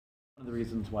One of the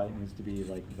reasons why it needs to be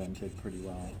like vented pretty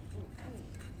well.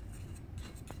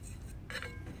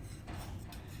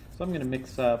 So I'm going to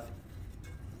mix up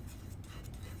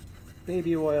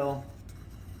baby oil,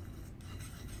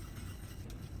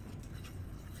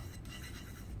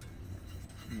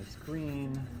 and it's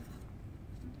green,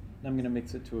 and I'm going to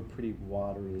mix it to a pretty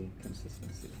watery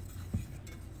consistency.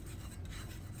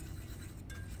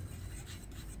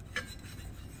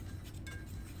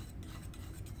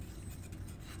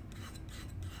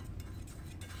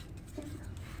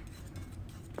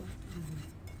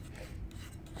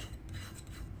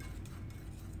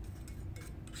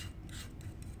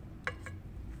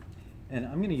 And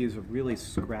I'm going to use a really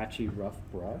scratchy, rough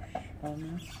brush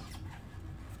on this.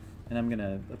 And I'm going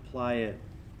to apply it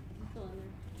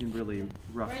in really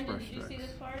rough Brendan, brush did you see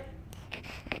this part?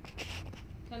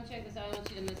 Come check this out. I don't want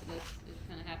you to miss this. It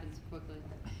kind of happens quickly.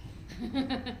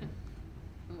 I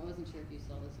wasn't sure if you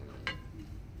saw this earlier.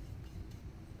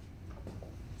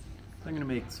 I'm going to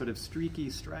make sort of streaky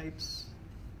stripes.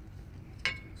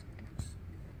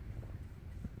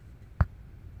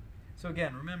 So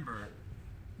again, remember,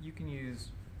 you can use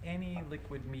any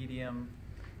liquid medium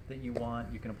that you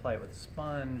want. You can apply it with a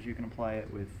sponge, you can apply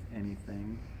it with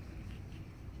anything.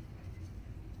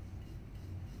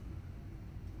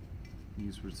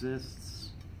 Use resists.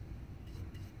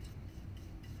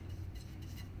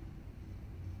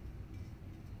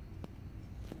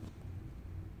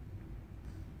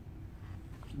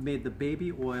 Made the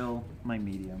baby oil my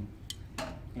medium,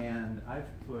 and I've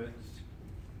put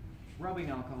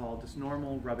rubbing alcohol, just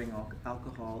normal rubbing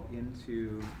alcohol,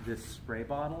 into this spray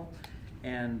bottle,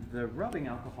 and the rubbing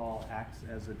alcohol acts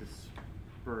as a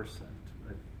dispersant.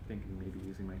 I think I may be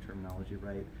using my terminology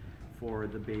right for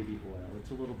the baby oil. It's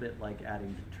a little bit like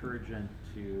adding detergent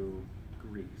to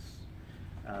grease.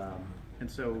 And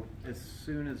so as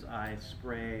soon as I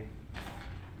spray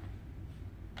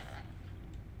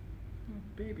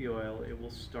baby oil, it will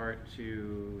start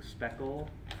to speckle.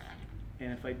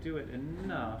 And if I do it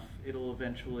enough, it'll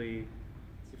eventually,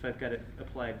 if I've got it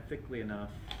applied thickly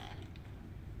enough,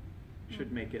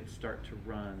 should make it start to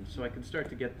run. So I can start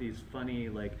to get these funny,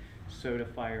 like,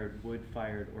 soda-fired,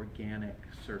 wood-fired, organic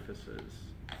surfaces.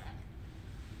 There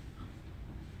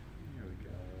we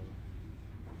go.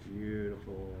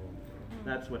 Beautiful.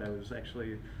 That's what I was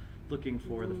actually looking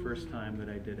for the first time that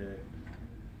I did it.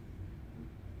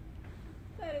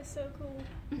 That is so cool.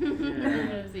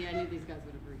 Yeah. See, I knew these guys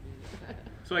would appreciate it.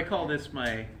 So I call this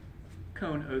my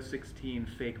Cone 016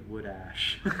 fake wood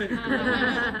ash.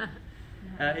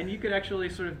 And you could actually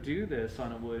sort of do this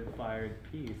on a wood-fired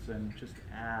piece and just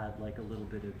add like a little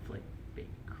bit of like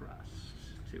baked crust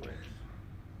to it.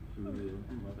 Ooh,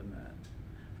 I'm loving that.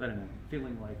 So I don't know,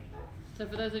 feeling like. So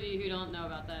for those of you who don't know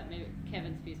about that, maybe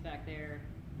Kevin's piece back there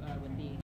with the